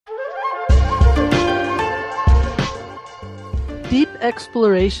deep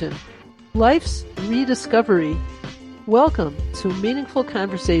exploration, life's rediscovery. Welcome to Meaningful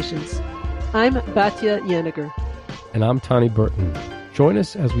Conversations. I'm Batya Yaniger. And I'm Tani Burton. Join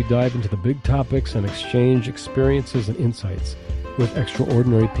us as we dive into the big topics and exchange experiences and insights with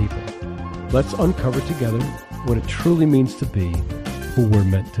extraordinary people. Let's uncover together what it truly means to be who we're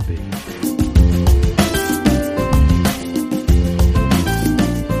meant to be.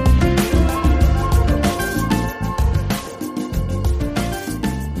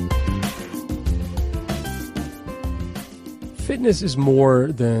 Fitness is more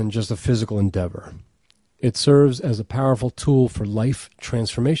than just a physical endeavor. It serves as a powerful tool for life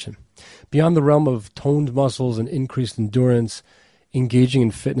transformation. Beyond the realm of toned muscles and increased endurance, engaging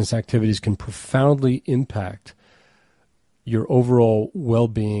in fitness activities can profoundly impact your overall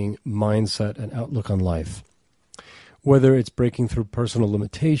well-being, mindset, and outlook on life. Whether it's breaking through personal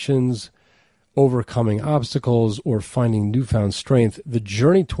limitations, overcoming obstacles, or finding newfound strength, the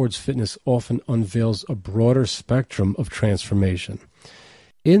journey towards fitness often unveils a broader spectrum of transformation.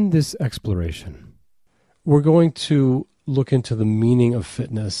 In this exploration, we're going to look into the meaning of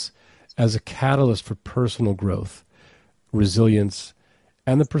fitness as a catalyst for personal growth, resilience,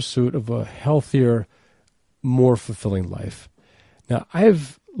 and the pursuit of a healthier, more fulfilling life. Now,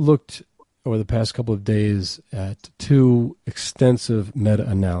 I've looked over the past couple of days at two extensive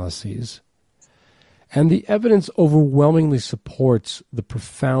meta-analyses, and the evidence overwhelmingly supports the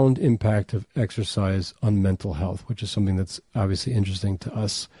profound impact of exercise on mental health, which is something that's obviously interesting to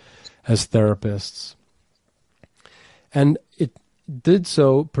us as therapists. And it did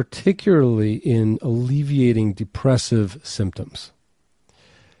so particularly in alleviating depressive symptoms.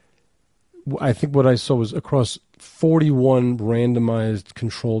 I think what I saw was across 41 randomized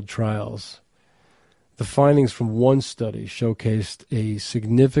controlled trials, the findings from one study showcased a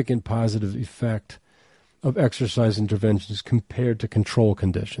significant positive effect of exercise interventions compared to control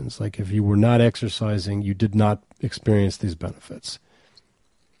conditions. Like if you were not exercising, you did not experience these benefits.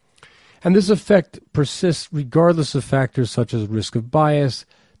 And this effect persists regardless of factors such as risk of bias,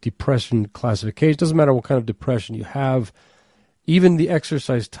 depression classification. Doesn't matter what kind of depression you have, even the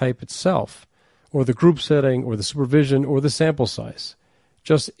exercise type itself, or the group setting, or the supervision, or the sample size.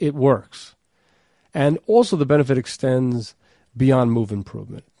 Just it works. And also the benefit extends beyond move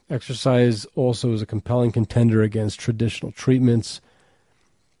improvement. Exercise also is a compelling contender against traditional treatments.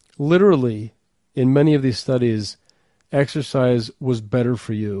 Literally, in many of these studies, exercise was better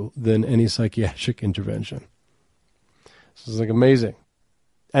for you than any psychiatric intervention. This is like amazing.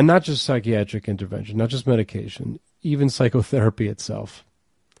 And not just psychiatric intervention, not just medication, even psychotherapy itself.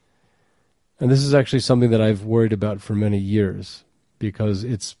 And this is actually something that I've worried about for many years because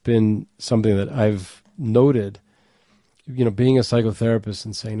it's been something that I've noted, being a psychotherapist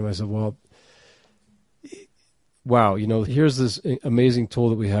and saying to myself, well, wow, here's this amazing tool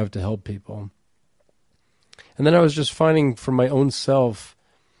that we have to help people. And then I was just finding for my own self,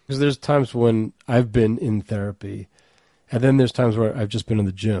 because there's times when I've been in therapy, and then there's times where I've just been in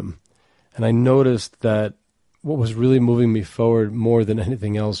the gym. And I noticed that what was really moving me forward more than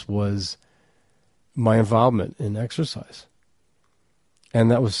anything else was my involvement in exercise. And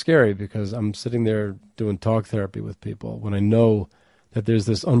that was scary because I'm sitting there doing talk therapy with people when I know that there's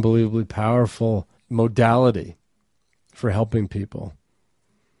this unbelievably powerful modality for helping people,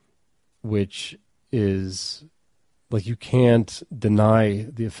 which is like you can't deny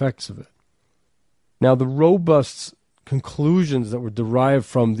the effects of it. Now, the robust conclusions that were derived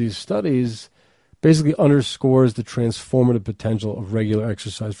from these studies basically underscores the transformative potential of regular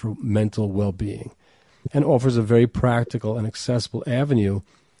exercise for mental well-being and offers a very practical and accessible avenue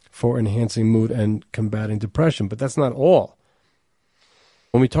for enhancing mood and combating depression. But that's not all.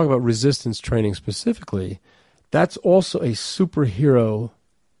 When we talk about resistance training specifically, that's also a superhero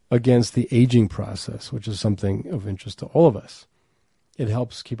against the aging process, which is something of interest to all of us. It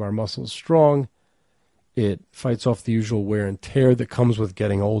helps keep our muscles strong. It fights off the usual wear and tear that comes with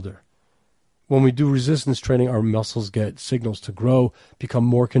getting older. When we do resistance training, our muscles get signals to grow, become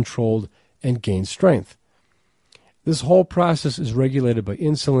more controlled, and gain strength. This whole process is regulated by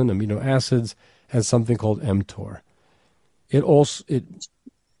insulin, amino acids, and something called mTOR.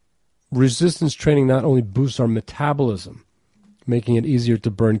 Resistance training not only boosts our metabolism, making it easier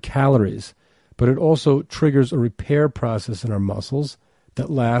to burn calories, but it also triggers a repair process in our muscles that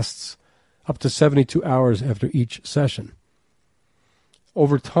lasts up to 72 hours after each session.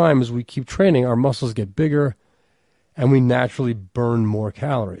 Over time, as we keep training, our muscles get bigger, and we naturally burn more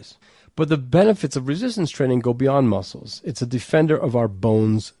calories. But the benefits of resistance training go beyond muscles. It's a defender of our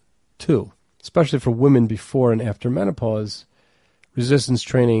bones, too. Especially for women before and after menopause, resistance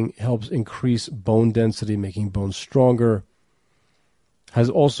training helps increase bone density, making bones stronger. has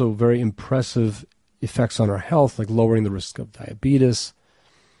also very impressive effects on our health, like lowering the risk of diabetes,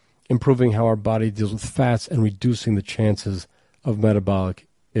 improving how our body deals with fats, and reducing the chances of metabolic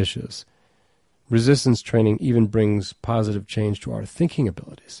issues. Resistance training even brings positive change to our thinking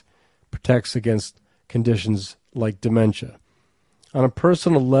abilities, protects against conditions like dementia. On a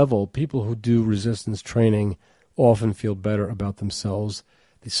personal level, people who do resistance training often feel better about themselves,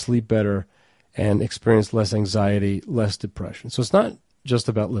 they sleep better, and experience less anxiety, less depression. So it's not just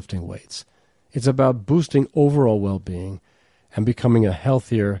about lifting weights. It's about boosting overall well-being and becoming a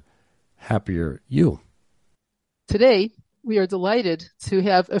healthier, happier you. Today, we are delighted to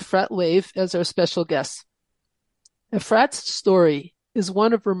have Efrat Lev as our special guest. Efrat's story is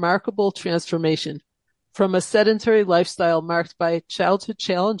one of remarkable transformation from a sedentary lifestyle marked by childhood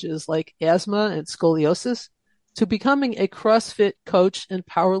challenges like asthma and scoliosis to becoming a CrossFit coach and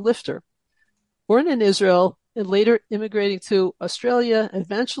power lifter. Born in Israel and later immigrating to Australia,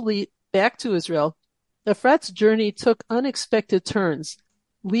 eventually back to Israel, Efrat's journey took unexpected turns,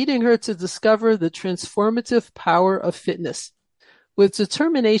 leading her to discover the transformative power of fitness. With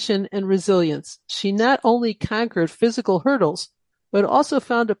determination and resilience, she not only conquered physical hurdles, but also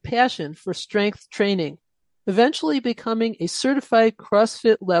found a passion for strength training, eventually becoming a certified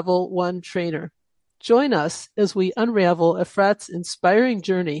CrossFit Level One Trainer. Join us as we unravel Efrat's inspiring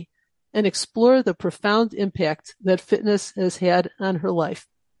journey and explore the profound impact that fitness has had on her life.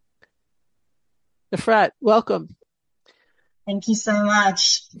 Efrat, welcome. Thank you so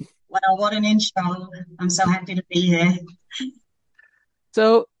much. Wow, what an intro. I'm so happy to be here.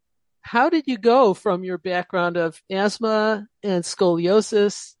 So, how did you go from your background of asthma and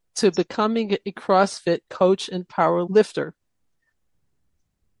scoliosis to becoming a CrossFit coach and power lifter?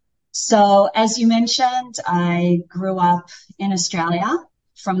 So, as you mentioned, I grew up in Australia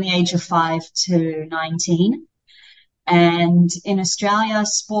from the age of 5 to 19. And in Australia,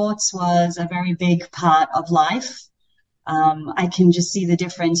 sports was a very big part of life. I can just see the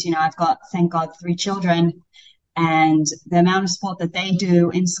difference. I've got, thank God, 3 children, and the amount of sport that they do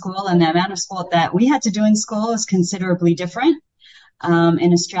in school and the amount of sport that we had to do in school is considerably different.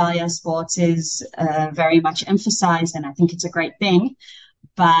 In Australia, sports is very much emphasized, and I think it's a great thing.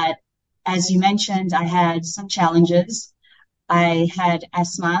 But as you mentioned, I had some challenges. I had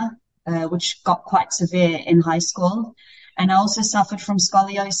asthma, which got quite severe in high school, and I also suffered from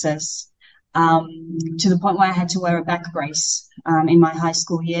scoliosis. To the point where I had to wear a back brace in my high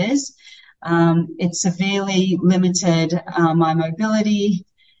school years. It severely limited my mobility.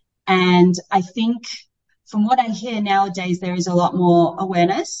 And I think from what I hear nowadays, there is a lot more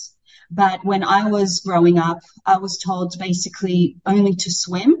awareness. But when I was growing up, I was told basically only to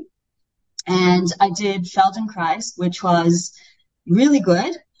swim. And I did Feldenkrais, which was really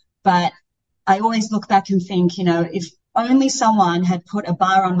good. But I always look back and think, if only someone had put a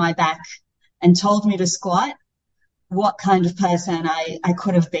bar on my back and told me to squat, what kind of person I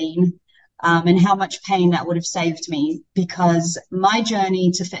could have been, and how much pain that would have saved me, because my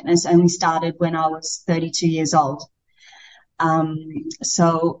journey to fitness only started when I was 32 years old.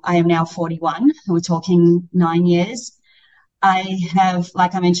 So I am now 41. We're talking 9 years. I have,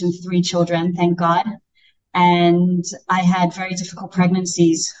 like I mentioned, 3 children, thank God. And I had very difficult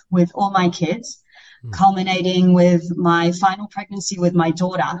pregnancies with all my kids, culminating with my final pregnancy with my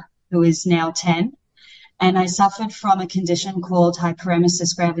daughter, who is now 10. And I suffered from a condition called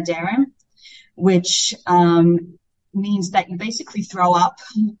hyperemesis gravidarum, which means that you basically throw up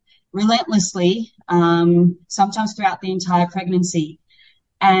relentlessly, sometimes throughout the entire pregnancy.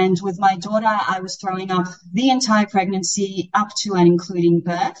 And with my daughter, I was throwing up the entire pregnancy up to and including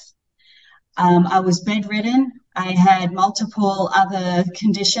birth. I was bedridden. I had multiple other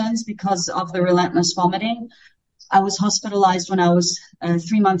conditions because of the relentless vomiting. I was hospitalized when I was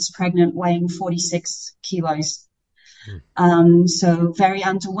 3 months pregnant, weighing 46 kilos. So very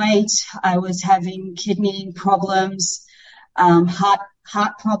underweight. I was having kidney problems, heart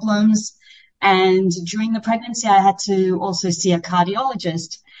problems. And during the pregnancy, I had to also see a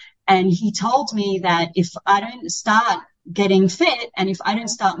cardiologist. And he told me that if I don't start getting fit and if I don't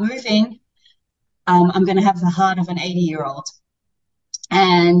start moving, I'm going to have the heart of an 80-year-old.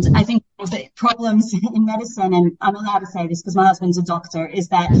 And I think one of the problems in medicine, and I'm allowed to say this because my husband's a doctor, is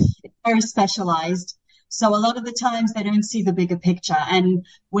that it's very specialized. So a lot of the times they don't see the bigger picture. And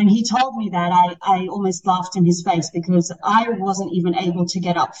when he told me that, I almost laughed in his face because I wasn't even able to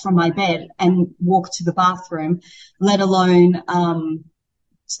get up from my bed and walk to the bathroom, let alone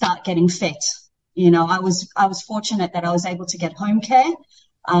start getting fit. I was fortunate that I was able to get home care.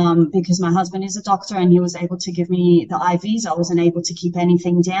 Because my husband is a doctor and he was able to give me the IVs. I wasn't able to keep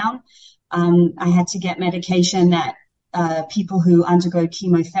anything down. I had to get medication that people who undergo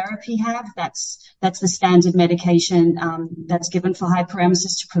chemotherapy have. That's the standard medication that's given for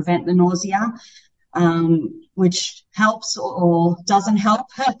hyperemesis to prevent the nausea, which helps or doesn't help.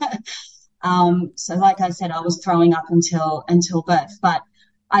 So like I said, I was throwing up until birth, but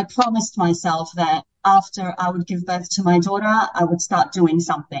I promised myself that after I would give birth to my daughter, I would start doing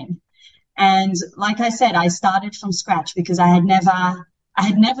something. And like I said, I started from scratch because I had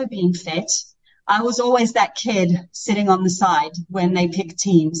never been fit. I was always that kid sitting on the side when they picked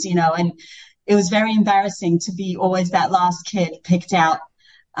teams, and it was very embarrassing to be always that last kid picked out.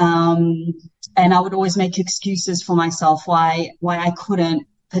 And I would always make excuses for myself why I couldn't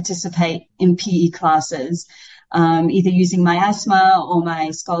participate in PE classes, either using my asthma or my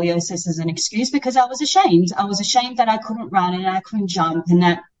scoliosis as an excuse, because I was ashamed. I was ashamed that I couldn't run and I couldn't jump and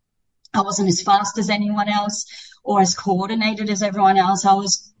that I wasn't as fast as anyone else or as coordinated as everyone else. I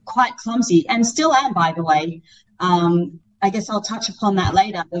was quite clumsy and still am, by the way. I guess I'll touch upon that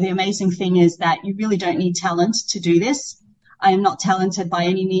later. But the amazing thing is that you really don't need talent to do this. I am not talented by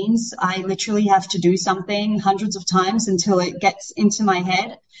any means. I literally have to do something hundreds of times until it gets into my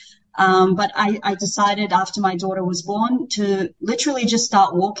head. But I decided after my daughter was born to literally just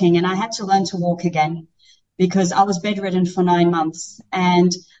start walking, and I had to learn to walk again because I was bedridden for 9 months.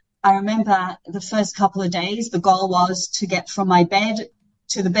 And I remember the first couple of days, the goal was to get from my bed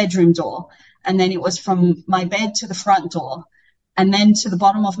to the bedroom door. And then it was from my bed to the front door, and then to the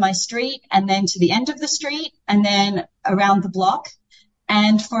bottom of my street, and then to the end of the street, and then around the block.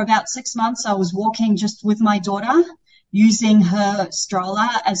 And for about 6 months, I was walking just with my daughter, using her stroller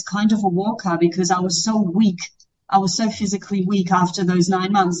as kind of a walker because I was so weak. I was so physically weak after those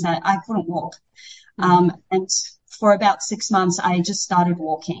 9 months that I couldn't walk. And for about 6 months, I just started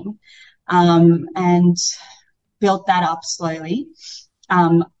walking, and built that up slowly.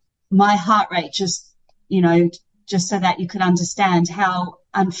 My heart rate just so that you could understand how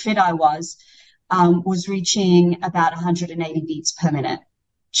unfit I was reaching about 180 beats per minute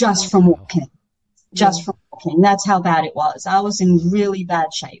just from walking. Just from walking. That's how bad it was. I was in really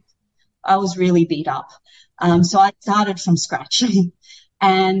bad shape. I was really beat up. So I started from scratch.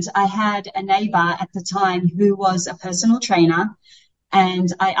 And I had a neighbor at the time who was a personal trainer,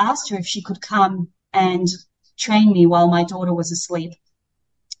 and I asked her if she could come and train me while my daughter was asleep.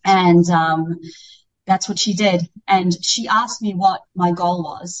 And that's what she did. And she asked me what my goal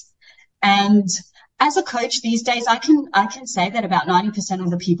was. And as a coach these days, I can say that about 90% of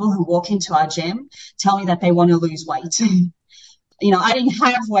the people who walk into our gym tell me that they want to lose weight. I didn't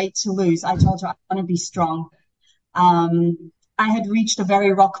have weight to lose. I told her I want to be strong. I had reached a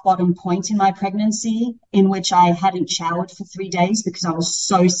very rock bottom point in my pregnancy in which I hadn't showered for 3 days because I was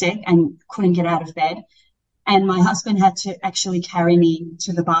so sick and couldn't get out of bed. And my husband had to actually carry me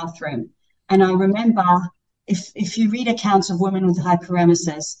to the bathroom. And I remember, if you read accounts of women with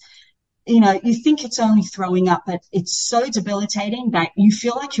hyperemesis, you think it's only throwing up, but it's so debilitating that you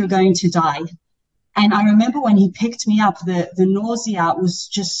feel like you're going to die. And I remember when he picked me up, the nausea was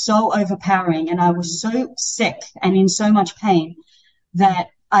just so overpowering, and I was so sick and in so much pain that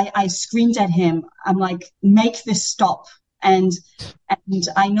I screamed at him. I'm like, make this stop. And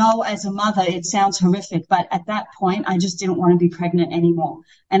I know as a mother, it sounds horrific, but at that point, I just didn't want to be pregnant anymore.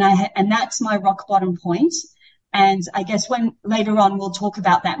 And that's my rock bottom point. And I guess when later on we'll talk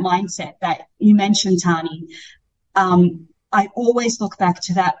about that mindset that you mentioned, Tani. I always look back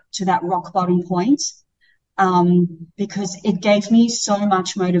to that rock bottom point, because it gave me so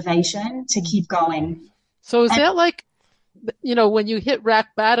much motivation to keep going. So is that like, when you hit rock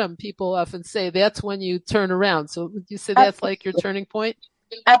bottom, people often say that's when you turn around. So would you say that's like your turning point?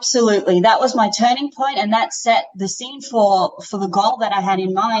 Absolutely. That was my turning point, and that set the scene for the goal that I had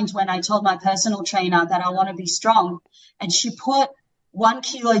in mind when I told my personal trainer that I want to be strong. And she put 1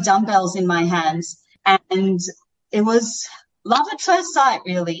 kilo dumbbells in my hands, and it was love at first sight,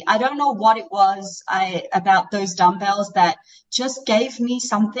 really. I don't know what it was about those dumbbells that just gave me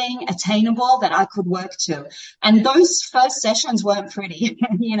something attainable that I could work to. And those first sessions weren't pretty.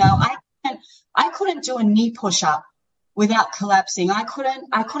 I couldn't do a knee push-up without collapsing. I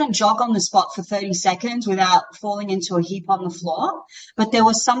couldn't jog on the spot for 30 seconds without falling into a heap on the floor. But there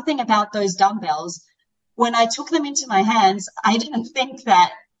was something about those dumbbells. When I took them into my hands, I didn't think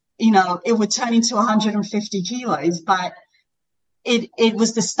that, it would turn into 150 kilos, but it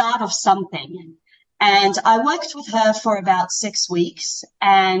was the start of something. And I worked with her for about 6 weeks.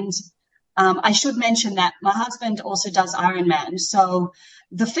 And I should mention that my husband also does Ironman. So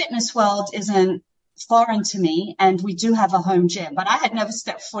the fitness world isn't foreign to me, and we do have a home gym, but I had never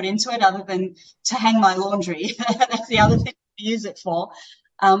stepped foot into it other than to hang my laundry. That's the other thing to use it for.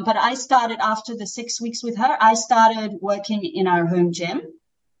 But I started after the 6 weeks with her. I started working in our home gym,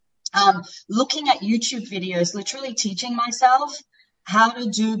 looking at YouTube videos, literally teaching myself how to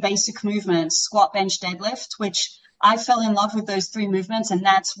do basic movements, squat, bench, deadlift, which I fell in love with those 3 movements. And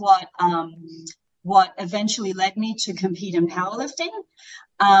that's what eventually led me to compete in powerlifting.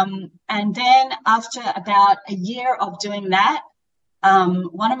 And then after about a year of doing that,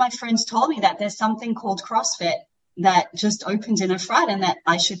 one of my friends told me that there's something called CrossFit that just opened in Efrat and that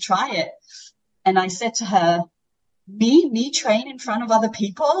I should try it. And I said to her, me train in front of other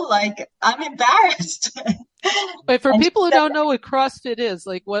people? Like, I'm embarrassed. But for And people who don't know what CrossFit is,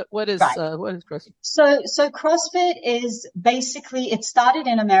 like what is right. What is CrossFit? So CrossFit is basically, it started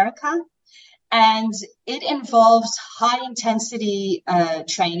in America, and it involves high intensity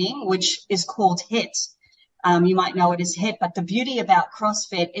training, which is called HIIT. You might know it as HIIT, but the beauty about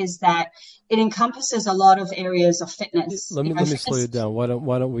CrossFit is that it encompasses a lot of areas of fitness. Let me slow you down. Why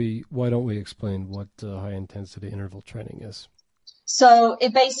don't we explain what high intensity interval training is? So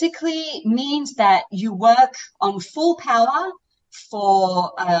it basically means that you work on full power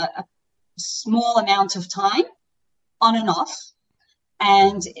for a small amount of time, on and off,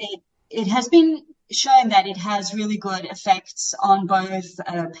 and it has been shown that it has really good effects on both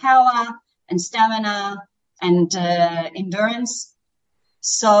power and stamina and endurance.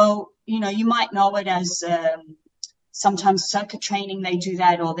 So, you might know it as sometimes circuit training, they do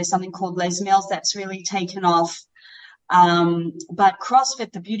that, or there's something called Les Mills that's really taken off. But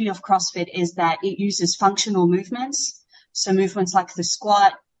CrossFit, the beauty of CrossFit is that it uses functional movements. So movements like the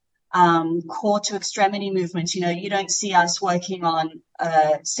squat, core to extremity movements. You don't see us working on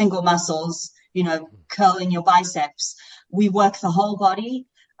single muscles, curling your biceps. We work the whole body,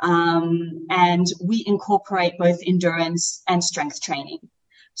 and we incorporate both endurance and strength training.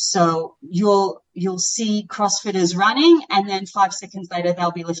 So you'll see CrossFitters running, and then 5 seconds later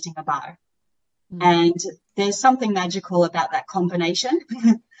they'll be lifting a bar. And there's something magical about that combination.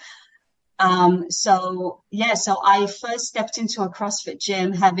 So I first stepped into a CrossFit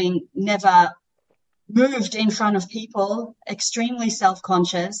gym having never moved in front of people, extremely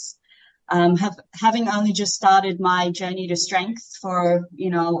self-conscious, having only just started my journey to strength for,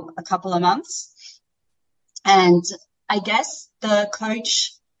 a couple of months. And I guess the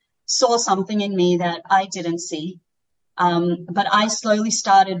coach saw something in me that I didn't see. But I slowly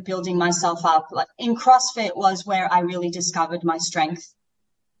started building myself up. Like in CrossFit was where I really discovered my strength.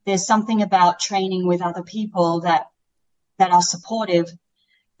 There's something about training with other people that are supportive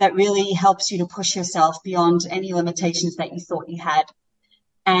that really helps you to push yourself beyond any limitations that you thought you had.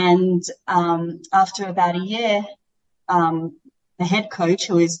 And after about a year, the head coach,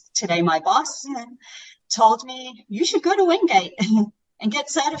 who is today my boss, told me, you should go to Wingate and get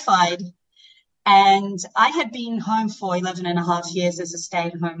certified. And I had been home for 11 and a half years as a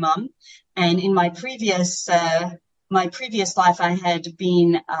stay-at-home mom. And in my previous life, I had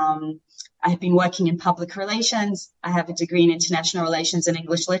been working in public relations. I have a degree in international relations and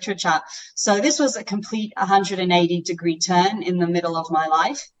English literature. So this was a complete 180-degree turn in the middle of my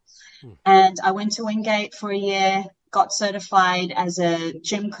life. And I went to Wingate for a year, got certified as a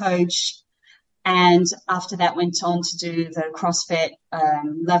gym coach, and after that went on to do the CrossFit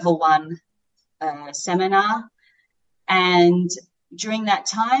Level One seminar. And during that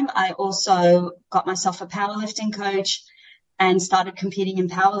time, I also got myself a powerlifting coach and started competing in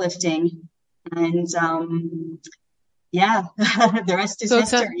powerlifting. And the rest is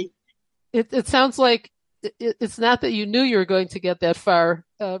history. It sounds like it's not that you knew you were going to get that far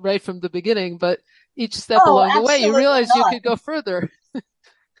right from the beginning, but each step along the way, you realized you could go further.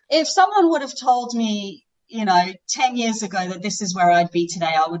 If someone would have told me, 10 years ago that this is where I'd be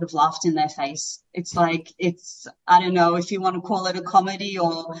today, I would have laughed in their face. It's like, I don't know if you want to call it a comedy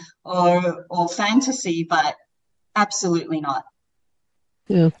or fantasy, but absolutely not.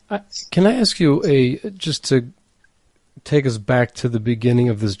 Yeah. Can I ask you just to take us back to the beginning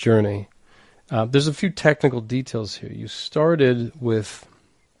of this journey? There's a few technical details here. You started with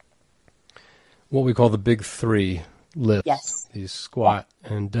what we call the big 3 lifts. Yes. These squat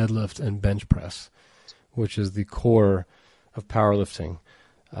and deadlift and bench press, which is the core of powerlifting.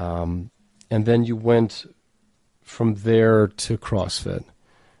 And then you went from there to CrossFit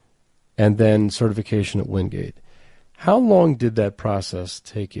and then certification at Wingate. How long did that process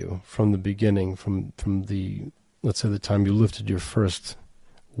take you from the beginning, from the, let's say, the time you lifted your first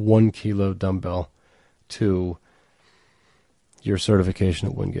 1 kilo dumbbell to your certification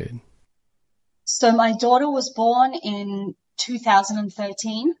at Wingate? So my daughter was born in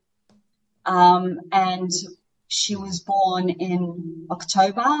 2013. And she was born in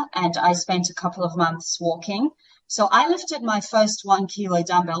October, and I spent a couple of months walking. So I lifted my first 1 kilo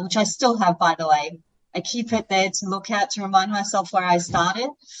dumbbell, which I still have, by the way. I keep it there to look at to remind myself where I started.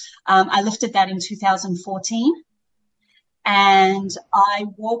 I lifted that in 2014. And I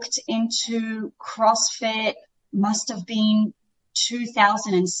walked into CrossFit, must have been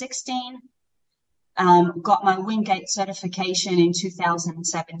 2016. Got my Wingate certification in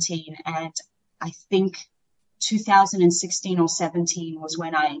 2017. And I think 2016 or 17 was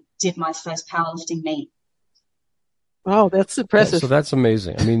when I did my first powerlifting meet. Wow, that's impressive. So that's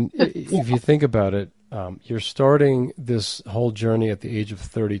amazing. I mean, if you think about it, you're starting this whole journey at the age of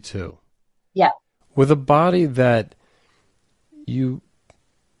 32. Yeah. With a body that you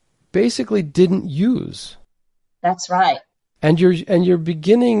basically didn't use. That's right. And you're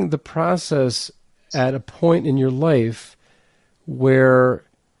beginning the process at a point in your life where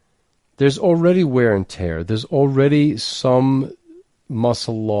there's already wear and tear. There's already some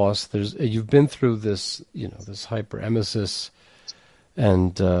muscle loss. You've been through this, this hyperemesis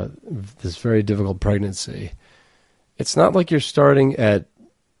and this very difficult pregnancy. It's not like you're starting at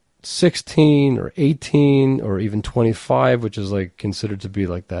 16 or 18 or even 25, which is like considered to be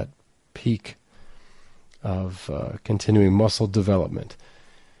like that peak of continuing muscle development.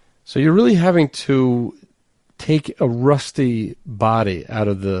 So you're really having to take a rusty body out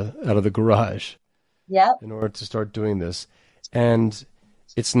of the garage, in order to start doing this. And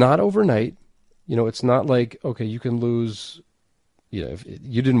it's not overnight. It's not like, okay, you can lose, if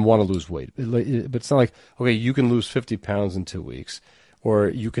you didn't want to lose weight, but it's not like, okay, you can lose 50 pounds in 2 weeks, or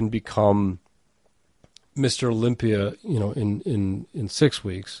you can become Mr. Olympia, in 6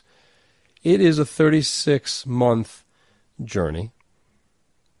 weeks. It is a 36-month journey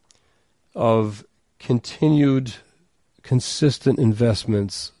of continued, consistent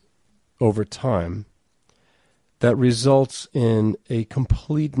investments over time that results in a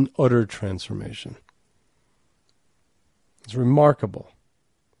complete and utter transformation. It's remarkable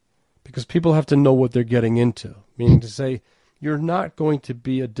because people have to know what they're getting into, meaning to say, you're not going to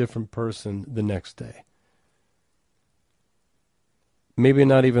be a different person the next day. Maybe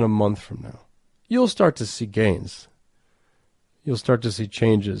not even a month from now. You'll start to see gains. You'll start to see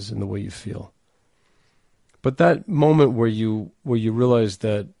changes in the way you feel. But that moment where you realize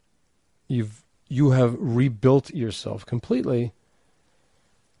that you have rebuilt yourself completely,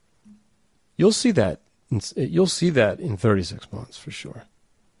 you'll see that. You'll see that in 36 months for sure.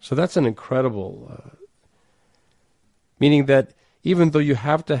 So that's an incredible, meaning that even though you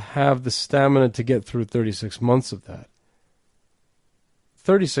have to have the stamina to get through 36 months of that,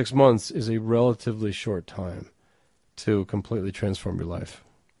 36 months is a relatively short time to completely transform your life.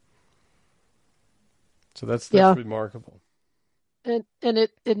 So that's remarkable. And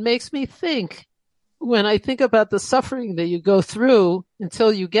it makes me think, when I think about the suffering that you go through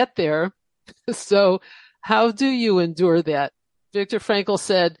until you get there. So how do you endure that? Viktor Frankl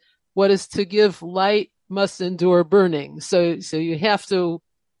said, what is to give light must endure burning. So you have to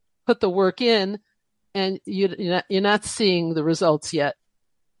put the work in, and you're not seeing the results yet.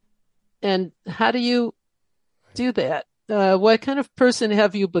 And how do you do that? What kind of person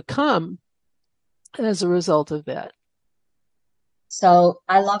have you become as a result of that? So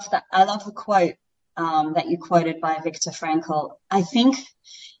I love that. I love the quote that you quoted by Viktor Frankl. I think,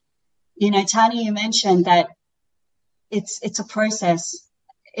 Tani, you mentioned that it's a process.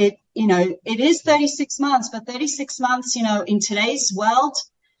 It is 36 months, but 36 months, in today's world,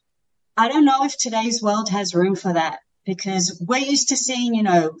 I don't know if today's world has room for that, because we're used to seeing,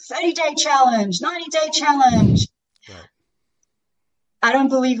 30-day challenge, 90-day challenge. Right. I don't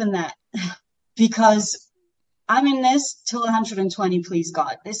believe in that, because I'm in this till 120, please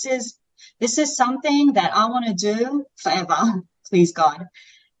God. This is something that I want to do forever, please God.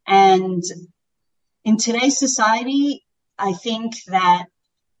 And in today's society, I think that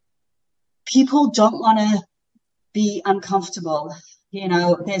people don't want to be uncomfortable.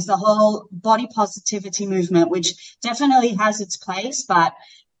 There's the whole body positivity movement, which definitely has its place, but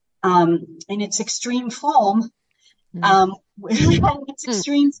in its extreme form,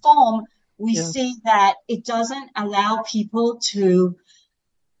 we see that it doesn't allow people to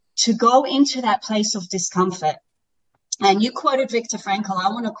go into that place of discomfort. And you quoted Viktor Frankl. I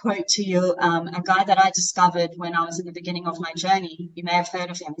want to quote to you a guy that I discovered when I was in the beginning of my journey. You may have heard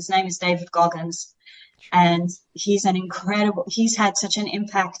of him. His name is David Goggins. And he's had such an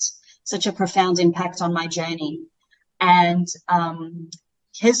impact, such a profound impact on my journey. And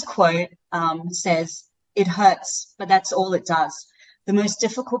his quote says, "It hurts, but that's all it does. The most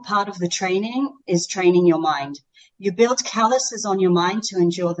difficult part of the training is training your mind. You build calluses on your mind to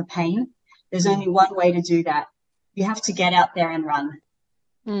endure the pain. There's only one way to do that. You have to get out there and run."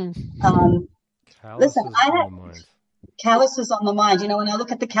 Listen, Calluses I on had the mind. calluses on the mind. You know, when I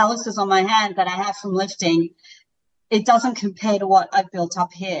look at the calluses on my hand that I have from lifting, it doesn't compare to what I've built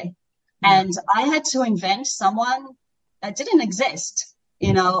up here. And I had to invent someone that didn't exist.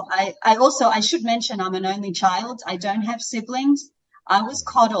 You know, I should mention I'm an only child. I don't have siblings. I was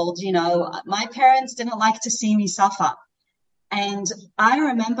coddled, you know, my parents didn't like to see me suffer. And I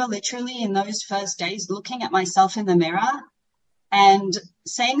remember literally in those first days looking at myself in the mirror and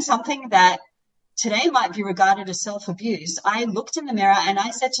saying something that today might be regarded as self-abuse. I looked in the mirror and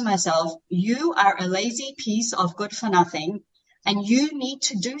I said to myself, you are a lazy piece of good for nothing and you need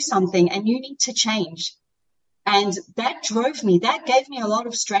to do something and you need to change. And that drove me, that gave me a lot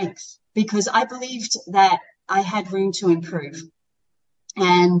of strength because I believed that I had room to improve.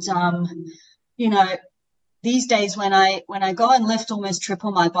 And, you know, these days when I go and lift almost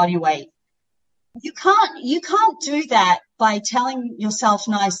triple my body weight, you can't do that by telling yourself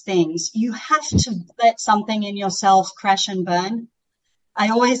nice things. You have to let something in yourself crash and burn. I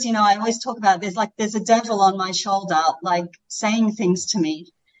always talk about there's a devil on my shoulder, like saying things to me,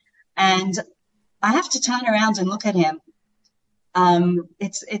 and I have to turn around and look at him.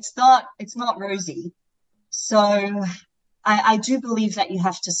 It's not rosy. So I do believe that you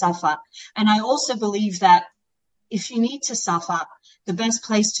have to suffer. And I also believe that if you need to suffer, the best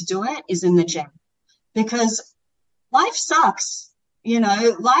place to do it is in the gym because life sucks. You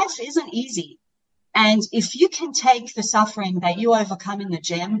know, life isn't easy. And if you can take the suffering that you overcome in the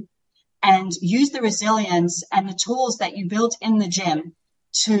gym and use the resilience and the tools that you built in the gym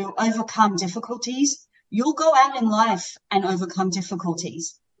to overcome difficulties, you'll go out in life and overcome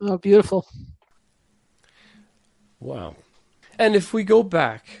difficulties. Oh, beautiful. Wow. And if we go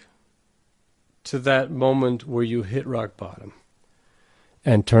back to that moment where you hit rock bottom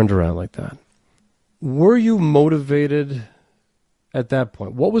and turned around like that, were you motivated at that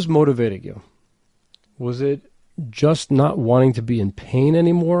point? What was motivating you? Was it just not wanting to be in pain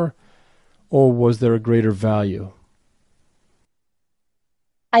anymore, or was there a greater value?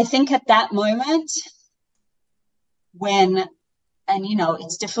 I think at that moment when, and you know,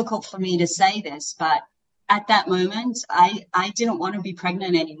 it's difficult for me to say this, but at that moment, I didn't want to be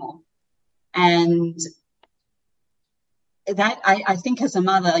pregnant anymore. And that, I think as a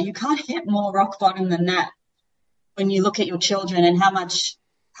mother, you can't hit more rock bottom than that when you look at your children and how much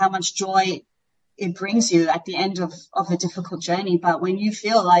joy it brings you at the end of a difficult journey. But when you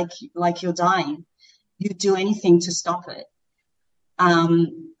feel like you're dying, you do anything to stop it.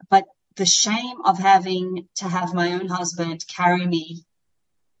 But the shame of having to have my own husband carry me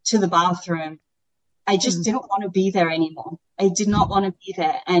to the bathroom, I just didn't want to be there anymore. I did not want to be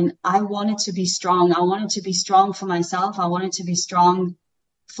there. And I wanted to be strong. I wanted to be strong for myself. I wanted to be strong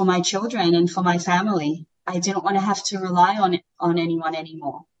for my children and for my family. I didn't want to have to rely on anyone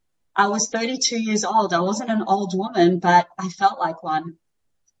anymore. I was 32 years old. I wasn't an old woman, but I felt like one.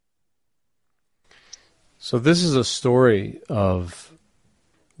 So this is a story of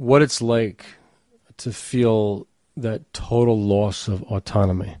what it's like to feel that total loss of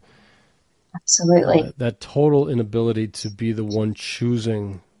autonomy. Absolutely. That total inability to be the one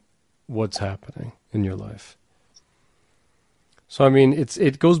choosing what's happening in your life. So I mean,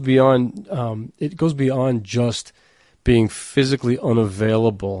 it goes beyond just being physically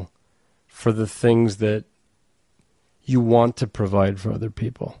unavailable for the things that you want to provide for other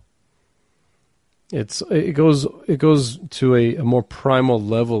people. It goes to a more primal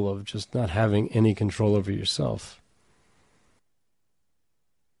level of just not having any control over yourself.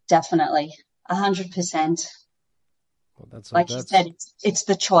 Definitely. 100%. Well, like you said, it's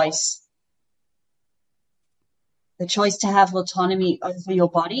the choice. The choice to have autonomy over your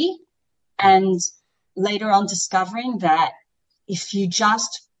body, and later on discovering that if you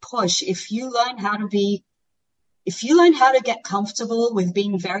just push, if you learn how to get comfortable with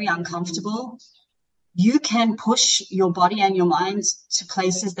being very uncomfortable, you can push your body and your mind to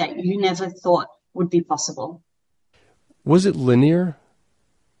places that you never thought would be possible. Was it linear?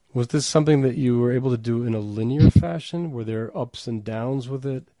 Was this something that you were able to do in a linear fashion? Were there ups and downs with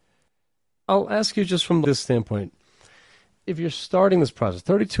it? I'll ask you just from this standpoint. If you're starting this process,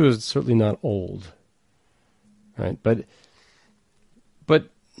 32 is certainly not old, right? But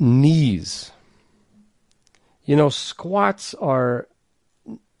knees, you know, squats they're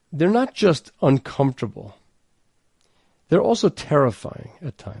not just uncomfortable. They're also terrifying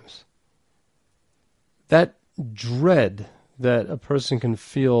at times. That dread that a person can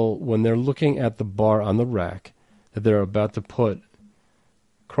feel when they're looking at the bar on the rack that they're about to put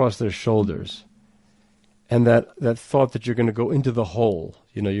across their shoulders, and that thought that you're going to go into the hole,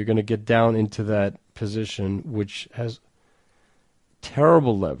 you know, you're going to get down into that position which has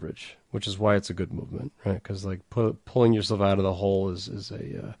terrible leverage, which is why it's a good movement, right? Because like pulling yourself out of the hole is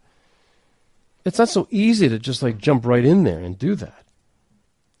it's not so easy to just like jump right in there and do that.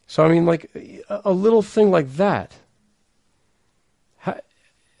 So I mean, like a little thing like that.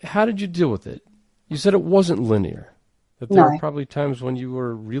 How did you deal with it? You said it wasn't linear. That there are probably times when you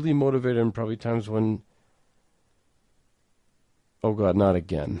were really motivated and probably times when, oh God, not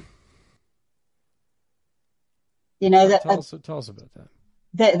again. You know, that tell us about that.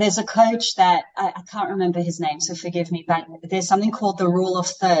 There's a coach that I can't remember his name, so forgive me, but there's something called the rule of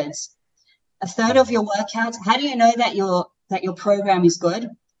thirds. A third of your workouts, how do you know that your program is good?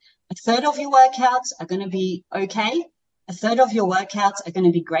 A third of your workouts are going to be okay. A third of your workouts are going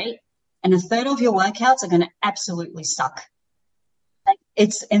to be great. And a third of your workouts are going to absolutely suck.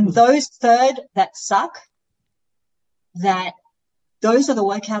 It's in those third that suck that those are the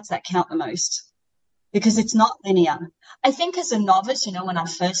workouts that count the most, because it's not linear. I think as a novice, you know, when I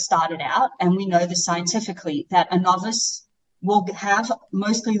first started out, and we know this scientifically, that a novice will have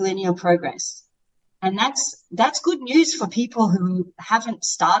mostly linear progress. And that's good news for people who haven't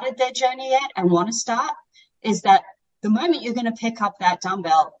started their journey yet and want to start, is that the moment you're going to pick up that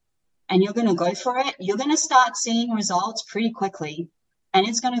dumbbell and you're going to go for it, you're going to start seeing results pretty quickly, and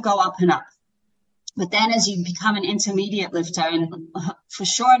it's going to go up and up. But then as you become an intermediate lifter, and for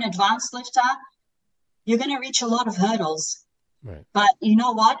sure an advanced lifter, you're going to reach a lot of hurdles. Right. But you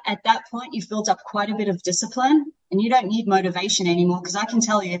know what? At that point, you've built up quite a bit of discipline, and you don't need motivation anymore, because I can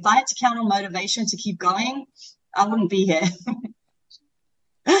tell you, if I had to count on motivation to keep going, I wouldn't be here.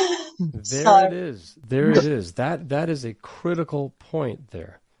 There it is. That is a critical point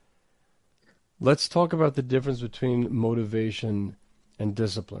there. Let's talk about the difference between motivation and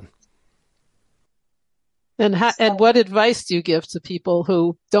discipline. And what advice do you give to people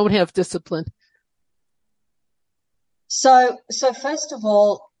who don't have discipline? So first of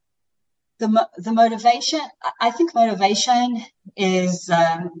all, the motivation, I think motivation is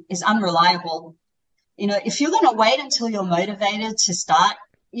unreliable. You know, if you're going to wait until you're motivated to start,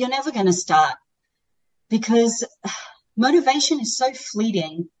 you're never going to start, because motivation is so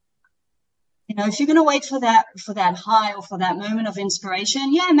fleeting. You know, if you're going to wait for that high or for that moment of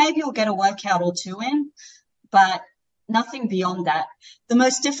inspiration, yeah, maybe you'll get a workout or two in, but nothing beyond that. The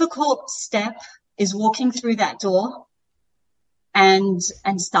most difficult step is walking through that door and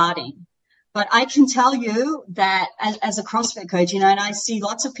starting. But I can tell you that as a CrossFit coach, you know, and I see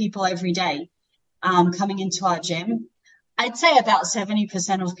lots of people every day coming into our gym. I'd say about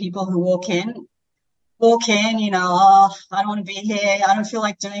 70% of people who walk in, you know, oh, I don't want to be here. I don't feel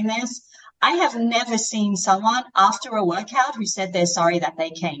like doing this. I have never seen someone after a workout who said they're sorry that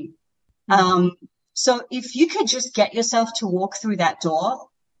they came. So if you could just get yourself to walk through that door,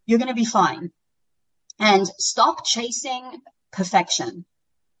 you're going to be fine. And stop chasing perfection.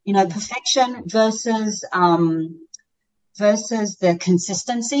 You know, perfection versus the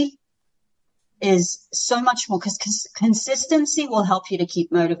consistency is so much more, because consistency will help you to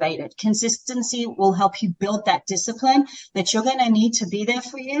keep motivated. Consistency will help you build that discipline that you're going to need to be there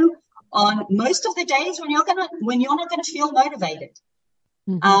for you on most of the days when you're not going to feel motivated.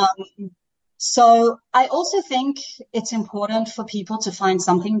 Mm-hmm. So I also think it's important for people to find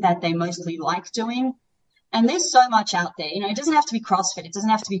something that they mostly like doing. And there's so much out there. You know, it doesn't have to be CrossFit. It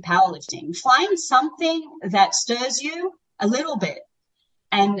doesn't have to be powerlifting. Find something that stirs you a little bit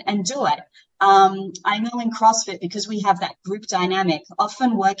and do it. I know in CrossFit, because we have that group dynamic,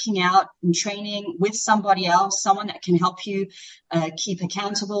 often working out and training with somebody else, someone that can help you keep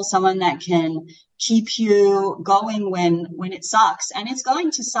accountable, someone that can keep you going when it sucks. And it's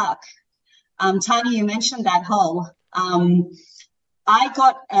going to suck. Tani, you mentioned that hole. I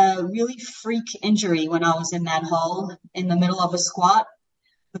got a really freak injury when I was in that hole in the middle of a squat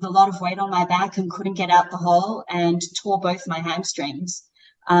with a lot of weight on my back and couldn't get out the hole, and tore both my hamstrings.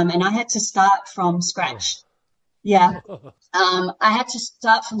 And I had to start from scratch. Yeah. I had to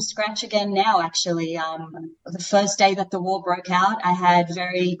start from scratch again now, actually. The first day that the war broke out, I had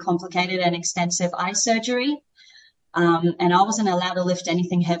very complicated and extensive eye surgery. And I wasn't allowed to lift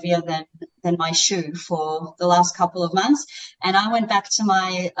anything heavier than my shoe for the last couple of months. And I went back to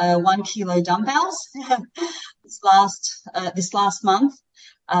my 1 kilo dumbbells this last month.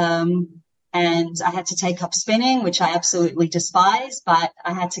 And I had to take up spinning, which I absolutely despise, but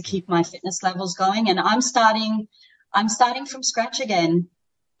I had to keep my fitness levels going. And I'm starting from scratch again.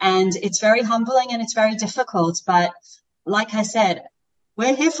 And it's very humbling and it's very difficult. But like I said,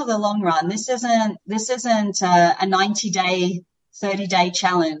 we're here for the long run. This isn't a 90-day, 30-day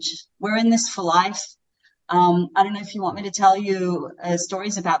challenge. We're in this for life. I don't know if you want me to tell you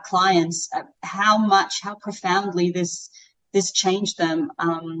stories about clients, how profoundly this this changed them.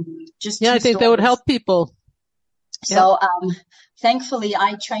 Just Yeah, two I think that would stories. help people. So, thankfully,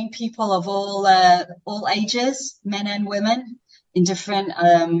 I train people of all ages, men and women, in different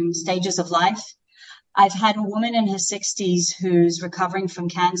stages of life. I've had a woman in her 60s who's recovering from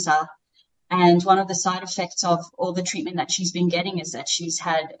cancer, and one of the side effects of all the treatment that she's been getting is that she's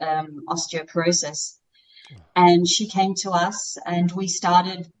had osteoporosis. And she came to us, and we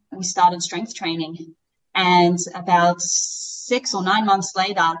started strength training. And about 6 or 9 months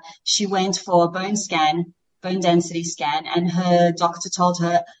later, she went for a bone density scan, and her doctor told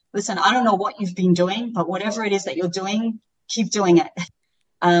her, listen, I don't know what you've been doing, but whatever it is that you're doing, keep doing it.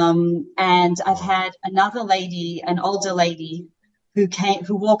 And I've had another lady, an older lady,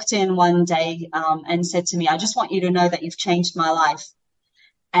 who walked in one day and said to me, I just want you to know that you've changed my life.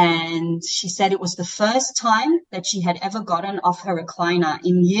 And she said it was the first time that she had ever gotten off her recliner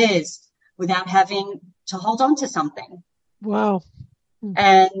in years without having to hold on to something. Wow.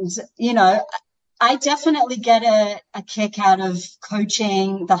 And, you know, I definitely get a kick out of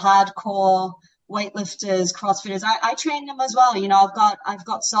coaching the hardcore weightlifters, CrossFitters. I train them as well. You know, I've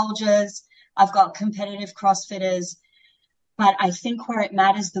got soldiers, I've got competitive CrossFitters, but I think where it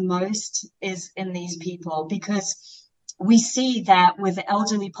matters the most is in these people, because we see that with the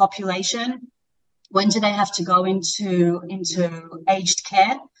elderly population, when do they have to go into aged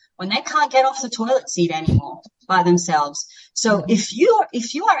care? When they can't get off the toilet seat anymore by themselves. So if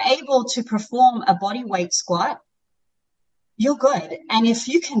you are able to perform a body weight squat, you're good. And if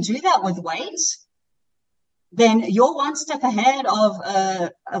you can do that with weights, then you're one step ahead of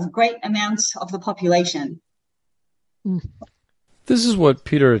a great amount of the population. This is what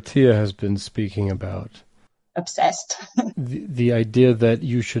Peter Attia has been speaking about. Obsessed. the idea that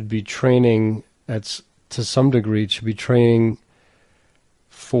you should be training to some degree, should be training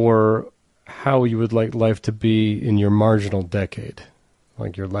for how you would like life to be in your marginal decade,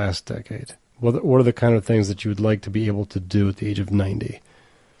 like your last decade. What are the kind of things that you would like to be able to do at the age of 90?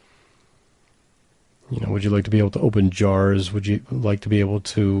 You know, would you like to be able to open jars? Would you like to be able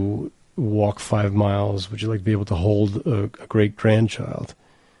to walk 5 miles? Would you like to be able to hold a great-grandchild?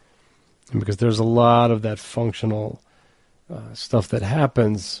 And because there's a lot of that functional stuff that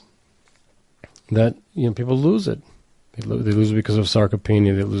happens that, you know, people lose it. They lose it because of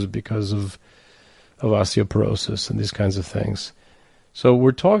sarcopenia. They lose it because of osteoporosis and these kinds of things. So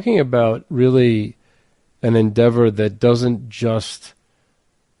we're talking about really an endeavor that doesn't just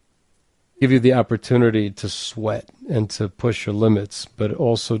give you the opportunity to sweat and to push your limits, but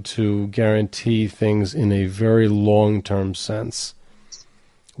also to guarantee things in a very long-term sense,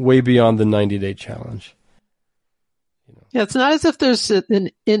 way beyond the 90-day challenge. You know. Yeah, it's not as if there's an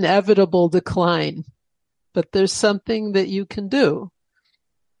inevitable decline, but there's something that you can do.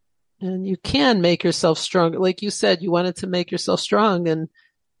 And you can make yourself strong. Like you said, you wanted to make yourself strong, and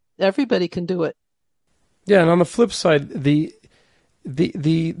everybody can do it. Yeah, and on the flip side, that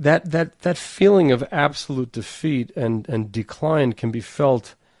feeling of absolute defeat and decline can be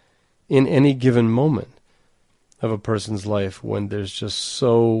felt in any given moment of a person's life when they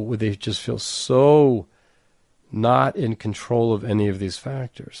just feel so not in control of any of these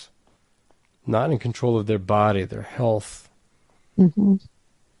factors, not in control of their body, their health. Mm-hmm.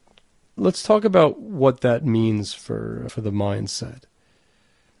 Let's talk about what that means for the mindset.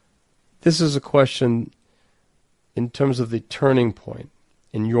 This is a question in terms of the turning point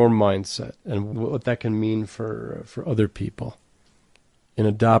in your mindset and what that can mean for other people in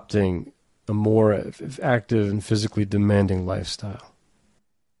adopting a more active and physically demanding lifestyle.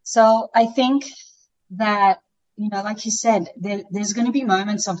 So I think that, you know, like you said, there's going to be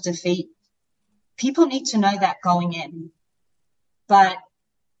moments of defeat. People need to know that going in. But,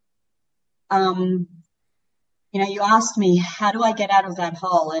 you know, you asked me, how do I get out of that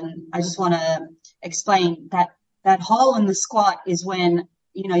hole? And I just want to explain that hole in the squat is when,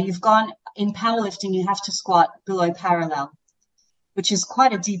 you know, you've gone in powerlifting, you have to squat below parallel, which is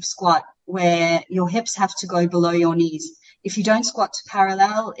quite a deep squat where your hips have to go below your knees. If you don't squat to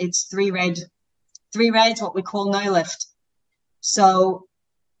parallel, it's three reds, what we call no lift. So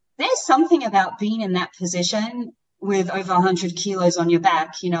there's something about being in that position with over 100 kilos on your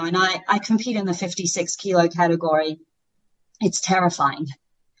back, you know, and I compete in the 56 kilo category. It's terrifying.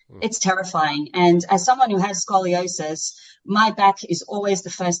 It's terrifying. And as someone who has scoliosis, my back is always the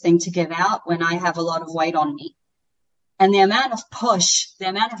first thing to give out when I have a lot of weight on me. And the amount of push, the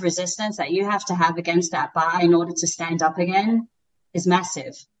amount of resistance that you have to have against that bar in order to stand up again is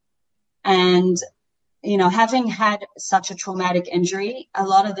massive. And, you know, having had such a traumatic injury, a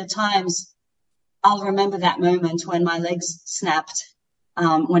lot of the times I'll remember that moment when my legs snapped,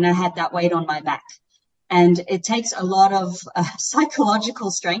 when I had that weight on my back. And it takes a lot of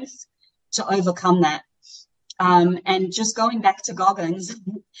psychological strength to overcome that. And just going back to Goggins,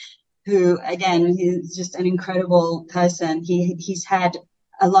 who, again, he's just an incredible person. He's had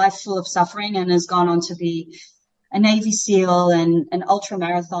a life full of suffering and has gone on to be a Navy SEAL and an ultra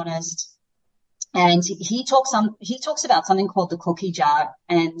marathonist. And he talks about something called the cookie jar.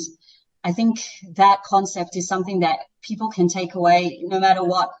 And I think that concept is something that people can take away no matter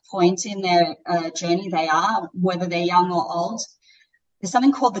what point in their journey they are, whether they're young or old. There's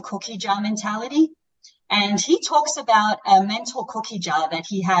something called the cookie jar mentality. And he talks about a mental cookie jar that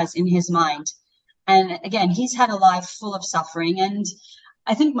he has in his mind. And again, he's had a life full of suffering. And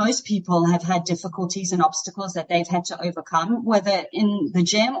I think most people have had difficulties and obstacles that they've had to overcome, whether in the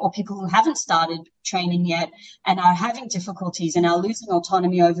gym or people who haven't started training yet and are having difficulties and are losing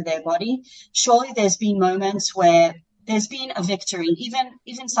autonomy over their body. Surely there's been moments where there's been a victory,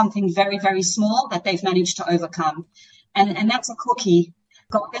 even something very, very small that they've managed to overcome. And that's a cookie.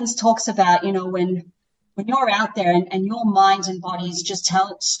 Goggins talks about, when you're out there and your mind and body is just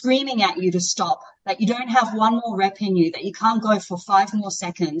screaming at you to stop, that you don't have one more rep in you, that you can't go for 5 more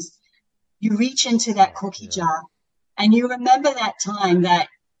seconds, you reach into that cookie jar and you remember that time that,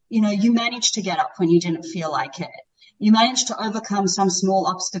 you managed to get up when you didn't feel like it. You managed to overcome some small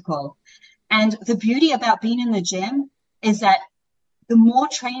obstacle. And the beauty about being in the gym is that the more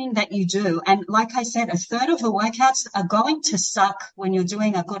training that you do, and like I said, a third of the workouts are going to suck when you're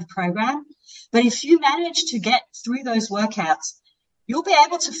doing a good program. But if you manage to get through those workouts, you'll be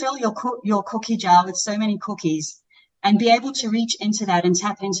able to fill your cookie jar with so many cookies and be able to reach into that and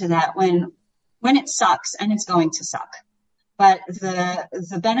tap into that when it sucks, and it's going to suck. But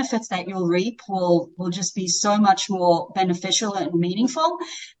the benefits that you'll reap will just be so much more beneficial and meaningful,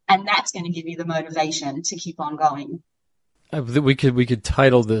 and that's going to give you the motivation to keep on going. We could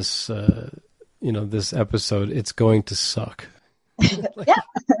title this, this episode, "It's Going to Suck." Yeah.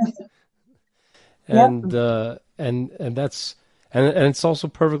 And that's it's also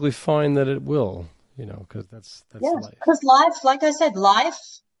perfectly fine that it will, because that's life. Because life, like I said, life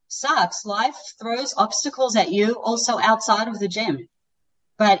sucks. Life throws obstacles at you also outside of the gym.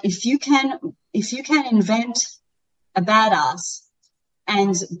 But if you can invent a badass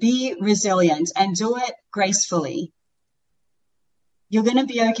and be resilient and do it gracefully, you're going to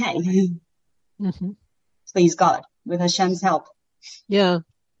be okay. Mm-hmm. Please God, with Hashem's help. Yeah.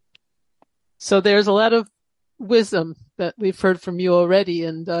 So there's a lot of wisdom that we've heard from you already.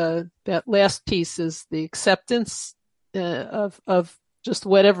 And that last piece is the acceptance of just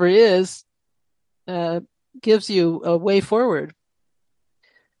whatever is, gives you a way forward.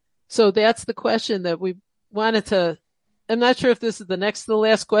 So that's the question that we wanted to, I'm not sure if this is the next to the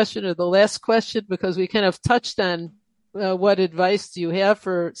last question or the last question, because we kind of touched on what advice do you have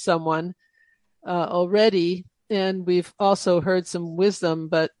for someone already. And we've also heard some wisdom,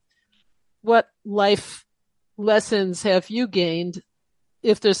 but what life lessons have you gained,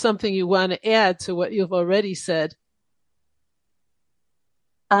 if there's something you want to add to what you've already said?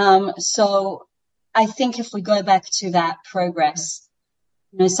 So I think if we go back to that progress,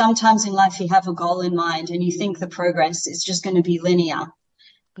 sometimes in life you have a goal in mind and you think the progress is just going to be linear.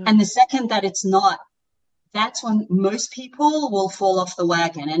 Mm-hmm. And the second that it's not, that's when most people will fall off the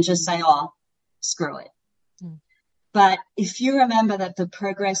wagon and just say, oh, screw it. Mm-hmm. But if you remember that the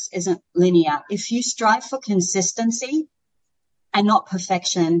progress isn't linear, if you strive for consistency and not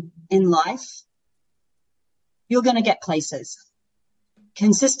perfection in life, you're going to get places.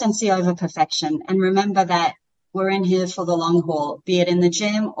 Consistency over perfection. And remember that we're in here for the long haul, be it in the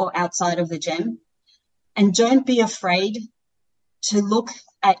gym or outside of the gym. And don't be afraid to look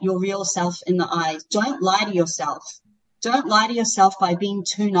at your real self in the eyes. Don't lie to yourself. Don't lie to yourself by being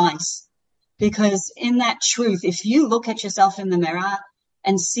too nice. Because in that truth, if you look at yourself in the mirror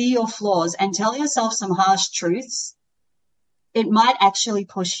and see your flaws and tell yourself some harsh truths, it might actually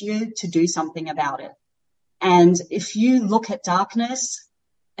push you to do something about it. And if you look at darkness,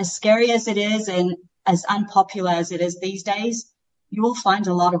 as scary as it is and as unpopular as it is these days, you will find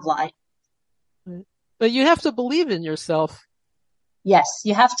a lot of light. But you have to believe in yourself. Yes,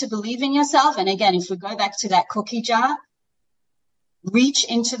 you have to believe in yourself. And again, if we go back to that cookie jar, reach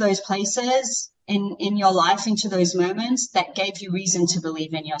into those places in your life, into those moments that gave you reason to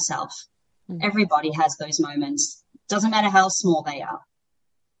believe in yourself. Mm-hmm. Everybody has those moments. Doesn't matter how small they are.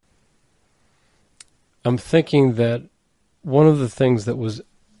 I'm thinking that one of the things that was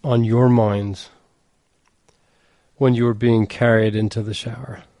on your mind when you were being carried into the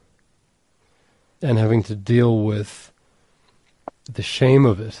shower and having to deal with the shame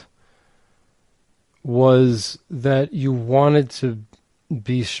of it was that you wanted to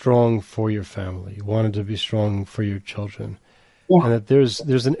be strong for your family. You wanted to be strong for your children. Yeah. And that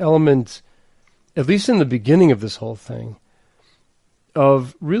there's an element, at least in the beginning of this whole thing,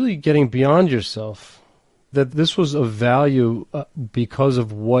 of really getting beyond yourself, that this was of value because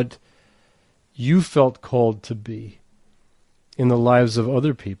of what you felt called to be in the lives of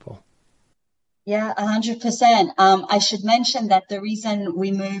other people. Yeah, 100%. I should mention that the reason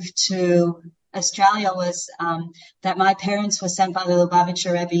we moved to Australia was that my parents were sent by the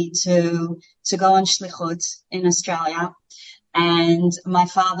Lubavitcher Rebbe to go on shlichut in Australia, and my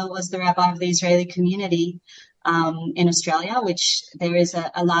father was the rabbi of the Israeli community in Australia, which there is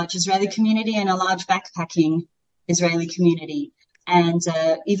a large Israeli community and a large backpacking Israeli community. And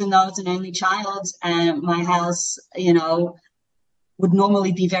even though I was an only child, my house, would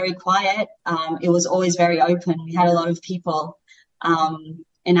normally be very quiet. It was always very open. We had a lot of people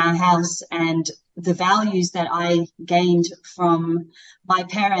in our house, and the values that I gained from my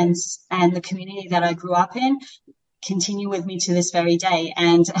parents and the community that I grew up in continue with me to this very day.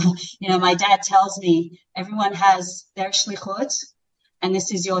 And, my dad tells me everyone has their shlichut, and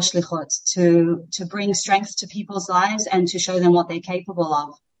this is your shlichut, to bring strength to people's lives and to show them what they're capable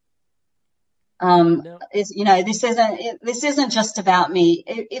of. This isn't just about me.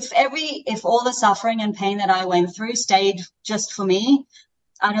 If all the suffering and pain that I went through stayed just for me,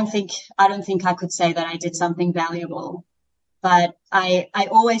 I don't think I could say that I did something valuable. But I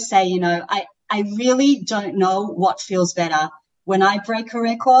always say, I really don't know what feels better when I break a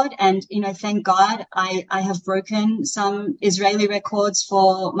record. And, thank God I have broken some Israeli records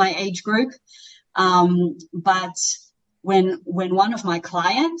for my age group. But when one of my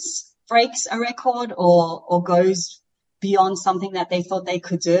clients breaks a record or goes beyond something that they thought they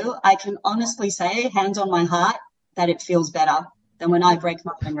could do, I can honestly say, hand on my heart, that it feels better than when I break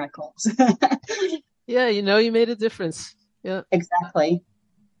my own records. Yeah, you made a difference. Yeah, exactly.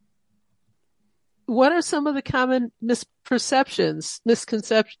 What are some of the common misconceptions? Let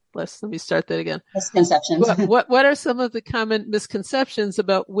me start that again. Misconceptions. What are some of the common misconceptions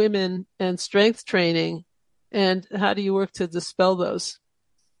about women and strength training, and how do you work to dispel those?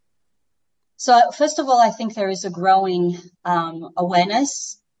 So first of all, I think there is a growing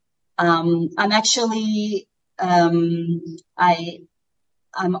awareness. I'm actually I'm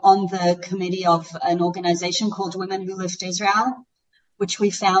on the committee of an organization called Women Who Lift Israel, which we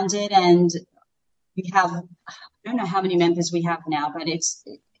founded, and we have, I don't know how many members we have now, but it's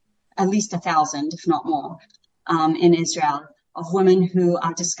at least 1,000, if not more, in Israel, of women who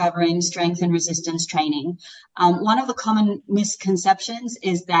are discovering strength and resistance training. One of the common misconceptions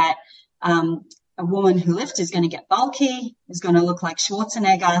is that a woman who lifts is going to get bulky, is going to look like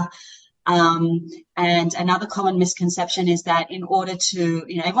Schwarzenegger. And another common misconception is that in order to,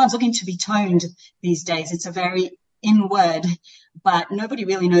 everyone's looking to be toned these days. It's a very in word, but nobody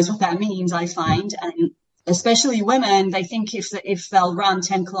really knows what that means, I find. And especially women, they think if they'll run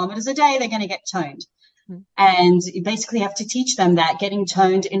 10 kilometers a day, they're going to get toned. Mm-hmm. And you basically have to teach them that getting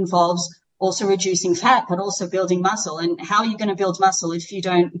toned involves also reducing fat, but also building muscle. And how are you going to build muscle if you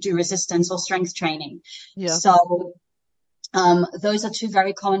don't do resistance or strength training? Yeah. So those are two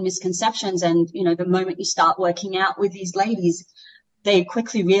very common misconceptions. And, the moment you start working out with these ladies, they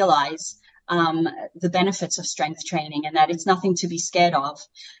quickly realize the benefits of strength training and that it's nothing to be scared of.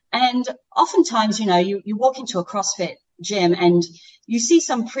 And oftentimes, you walk into a CrossFit gym and you see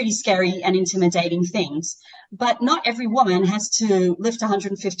some pretty scary and intimidating things, but not every woman has to lift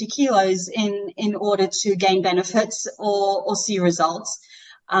 150 kilos in order to gain benefits or see results.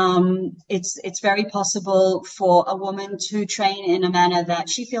 It's very possible for a woman to train in a manner that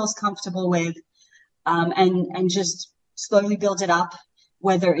she feels comfortable with, and just slowly build it up,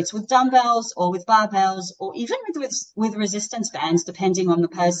 whether it's with dumbbells or with barbells or even with resistance bands, depending on the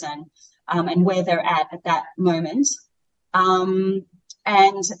person, and where they're at that moment. And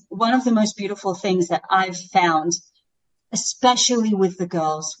one of the most beautiful things that I've found, especially with the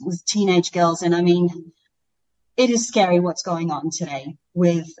girls, with teenage girls, and I mean, it is scary what's going on today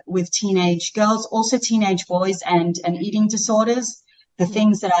with teenage girls, also teenage boys, and eating disorders. The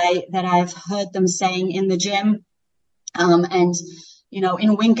things that I've heard them saying in the gym, and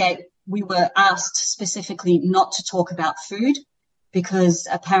in Wingate we were asked specifically not to talk about food because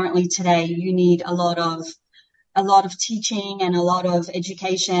apparently today you need a lot of teaching and a lot of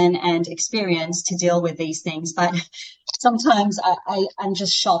education and experience to deal with these things. But sometimes I'm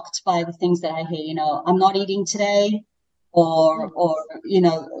just shocked by the things that I hear. I'm not eating today, or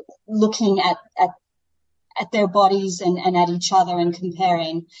looking at their bodies and at each other and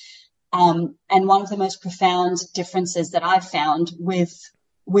comparing. And one of the most profound differences that I've found with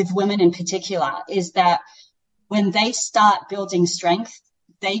women in particular is that when they start building strength,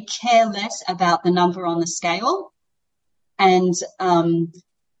 they care less about the number on the scale and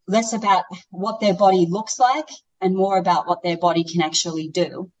less about what their body looks like and more about what their body can actually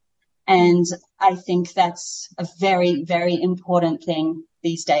do. And I think that's a very, very important thing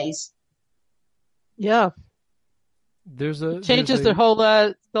these days. Yeah. Changes their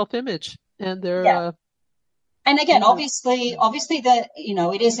whole self-image and their and again, obviously that,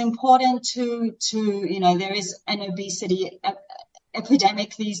 it is important to there is an obesity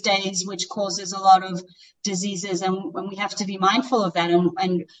epidemic these days, which causes a lot of diseases, and we have to be mindful of that.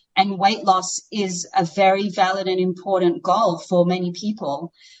 And weight loss is a very valid and important goal for many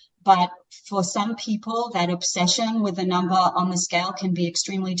people. But for some people, that obsession with the number on the scale can be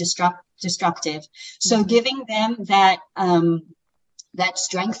extremely destructive. So giving them that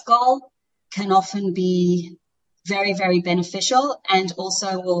strength goal can often be very, very beneficial, and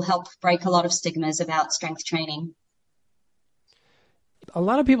also will help break a lot of stigmas about strength training. A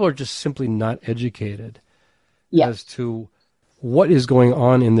lot of people are just simply not educated as to what is going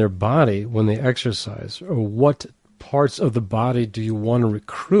on in their body when they exercise, or what parts of the body do you want to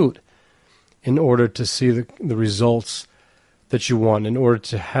recruit in order to see the results that you want, in order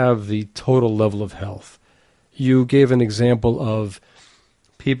to have the total level of health. You gave an example of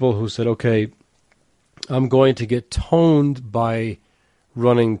people who said, okay, I'm going to get toned by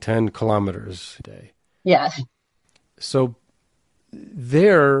running 10 kilometers a day. Yeah. So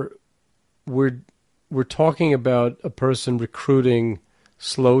there, we're talking about a person recruiting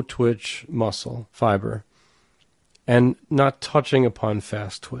slow twitch muscle fiber and not touching upon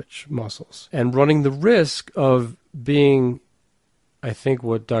fast twitch muscles, and running the risk of being, I think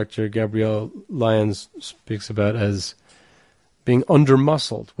what Dr. Gabrielle Lyons speaks about as being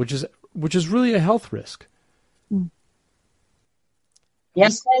under-muscled, which is really a health risk.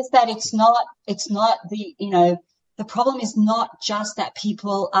 Yes, says that it's not the problem is not just that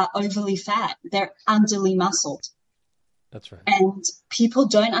people are overly fat, they're underly muscled. That's right. And people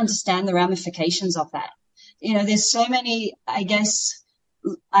don't understand the ramifications of that. There's so many, I guess,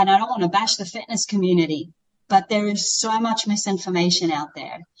 and I don't want to bash the fitness community, but there is so much misinformation out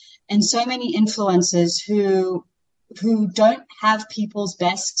there, and so many influencers who don't have people's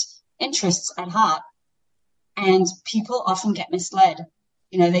best interests at heart, and people often get misled.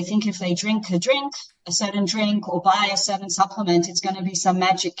 They think if they drink a certain drink, or buy a certain supplement, it's going to be some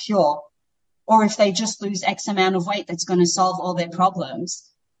magic cure. Or if they just lose X amount of weight, that's going to solve all their problems.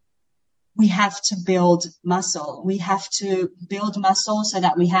 We have to build muscle. We have to build muscle so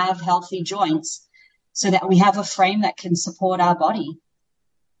that we have healthy joints, so that we have a frame that can support our body.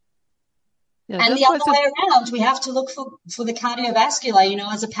 Yeah, and the other way around, we have to look for the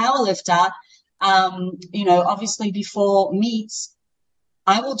cardiovascular. As a power lifter, obviously before meets,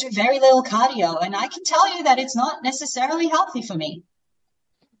 I will do very little cardio, and I can tell you that it's not necessarily healthy for me.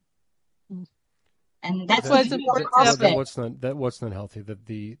 And that's why it's important for CrossFit. What's not healthy?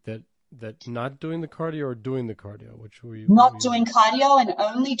 That not doing the cardio or doing the cardio? Which were you? Not doing cardio and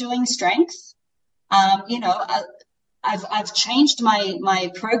only doing strength. I've changed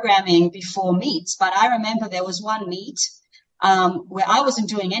my programming before meets, but I remember there was one meet where I wasn't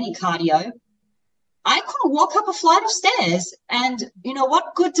doing any cardio. I couldn't walk up a flight of stairs, and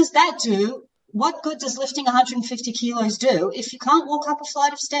what good does that do? What good does lifting 150 kilos do if you can't walk up a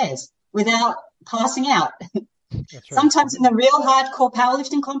flight of stairs without passing out? Right. Sometimes in the real hardcore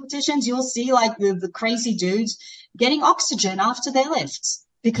powerlifting competitions, you'll see like the crazy dudes getting oxygen after their lifts,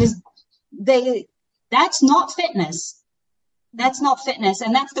 because that's not fitness. That's not fitness.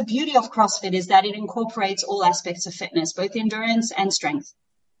 And that's the beauty of CrossFit, is that it incorporates all aspects of fitness, both endurance and strength.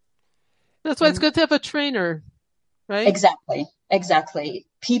 That's why it's good to have a trainer, right? Exactly.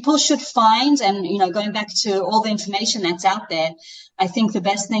 People should find, and, going back to all the information that's out there, I think the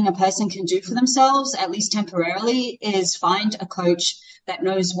best thing a person can do for themselves, at least temporarily, is find a coach that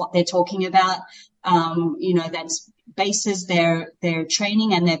knows what they're talking about, that's bases their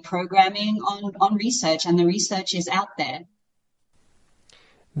training and their programming on research, and the research is out there.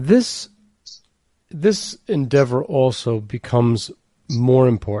 This endeavor also becomes more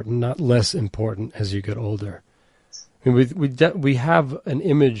important, not less important, as you get older. I mean, we have an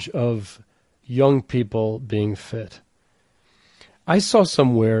image of young people being fit. I saw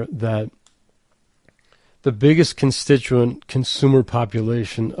somewhere that the biggest constituent consumer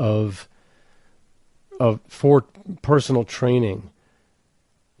population for personal training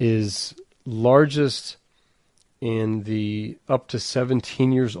is largest in the up to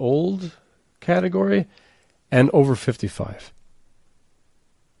 17 years old category and over 55.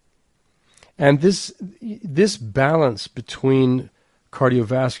 And this balance between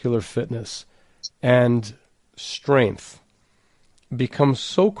cardiovascular fitness and strength becomes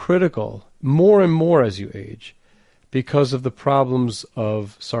so critical more and more as you age because of the problems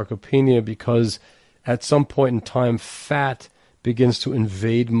of sarcopenia, because at some point in time fat begins to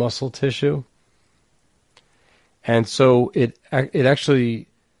invade muscle tissue. And so it actually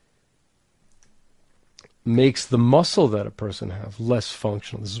makes the muscle that a person has less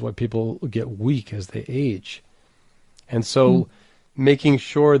functional. This is why people get weak as they age. And so making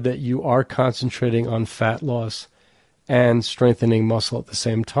sure that you are concentrating on fat loss and strengthening muscle at the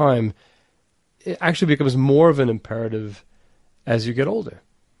same time, it actually becomes more of an imperative as you get older.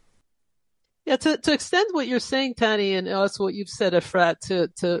 Yeah, to extend what you're saying, Tani, and also what you've said, Efrat,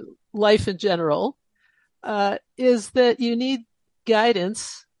 to life in general, is that you need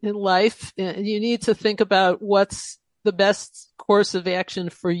guidance in life, and you need to think about what's the best course of action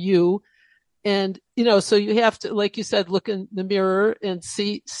for you. And, so you have to, like you said, look in the mirror and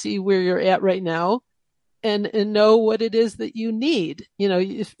see where you're at right now and know what it is that you need.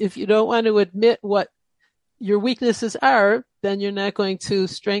 If you don't want to admit what your weaknesses are, then you're not going to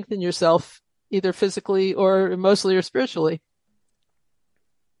strengthen yourself either physically or emotionally or spiritually.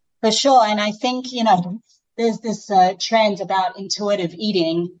 For sure. And I think, there's this trend about intuitive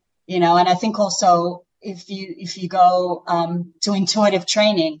eating, and I think also if you go to intuitive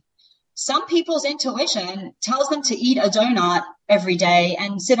training, some people's intuition tells them to eat a donut every day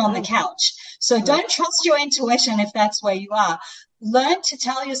and sit on the couch. So don't trust your intuition if that's where you are. Learn to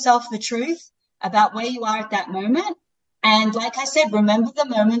tell yourself the truth about where you are at that moment. And like I said, remember the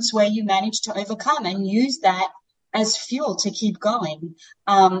moments where you managed to overcome and use that as fuel to keep going.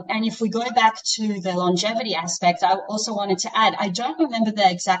 And if we go back to the longevity aspect, I also wanted to add, I don't remember the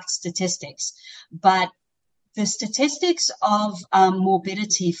exact statistics, but the statistics of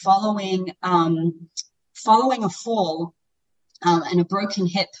morbidity following a fall and a broken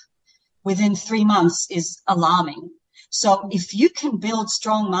hip within 3 months is alarming. So if you can build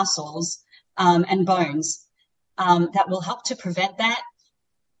strong muscles and bones that will help to prevent that,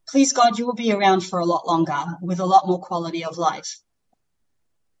 please God, you will be around for a lot longer with a lot more quality of life.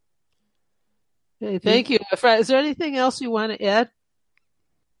 Okay, thank you. Is there anything else you want to add?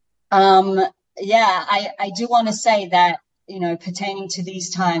 Yeah, I do want to say that, pertaining to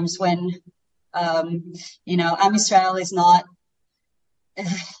these times when, Am Israel is not,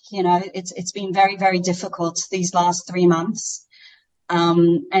 it's been very, very difficult these last 3 months.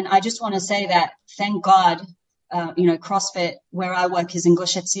 And I just want to say that thank God, CrossFit, where I work, is in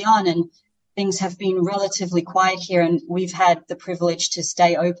Gush Etzion, and things have been relatively quiet here, and we've had the privilege to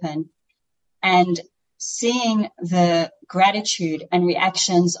stay open. And seeing the gratitude and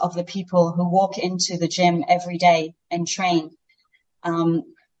reactions of the people who walk into the gym every day and train. And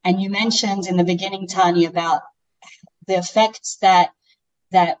you mentioned in the beginning, Tani, about the effects that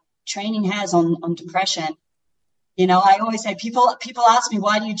training has on depression. I always say, people ask me,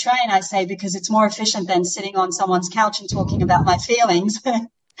 why do you train? I say, because it's more efficient than sitting on someone's couch and talking about my feelings.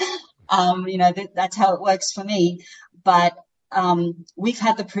 That's how it works for me. But we've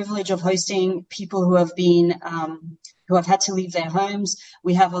had the privilege of hosting people who have had to leave their homes.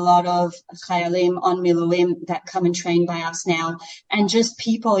 We have a lot of chayalim on miluim that come and train by us now, and just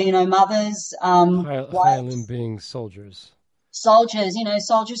people, mothers, chayalim being soldiers,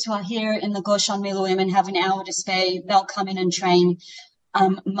 soldiers who are here in the Gush on miluim and have an hour to stay. They'll come in and train.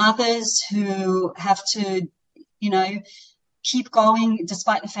 Mothers who have to, keep going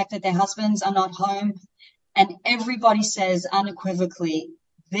despite the fact that their husbands are not home. And everybody says unequivocally,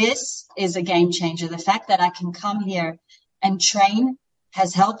 this is a game changer. The fact that I can come here and train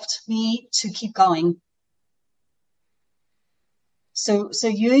has helped me to keep going. So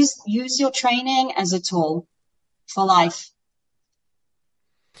use your training as a tool for life.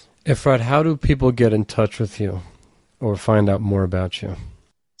 Efrat, how do people get in touch with you or find out more about you?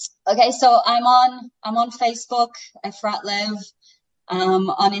 Okay, so I'm on Facebook, Efrat Lev.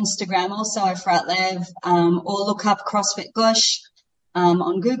 On Instagram also, Efrat Lev, or look up CrossFit Gush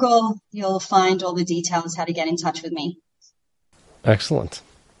on Google. You'll find all the details how to get in touch with me. Excellent.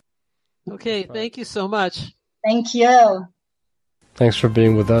 Okay, thank you so much. Thank you. Thanks for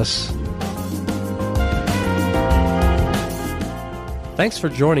being with us. Thanks for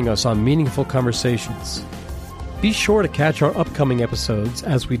joining us on Meaningful Conversations. Be sure to catch our upcoming episodes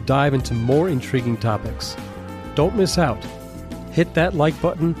as we dive into more intriguing topics. Don't miss out. Hit that like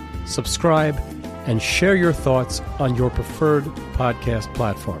button, subscribe, and share your thoughts on your preferred podcast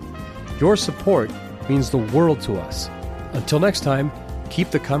platform. Your support means the world to us. Until next time,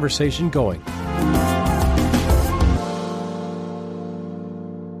 keep the conversation going.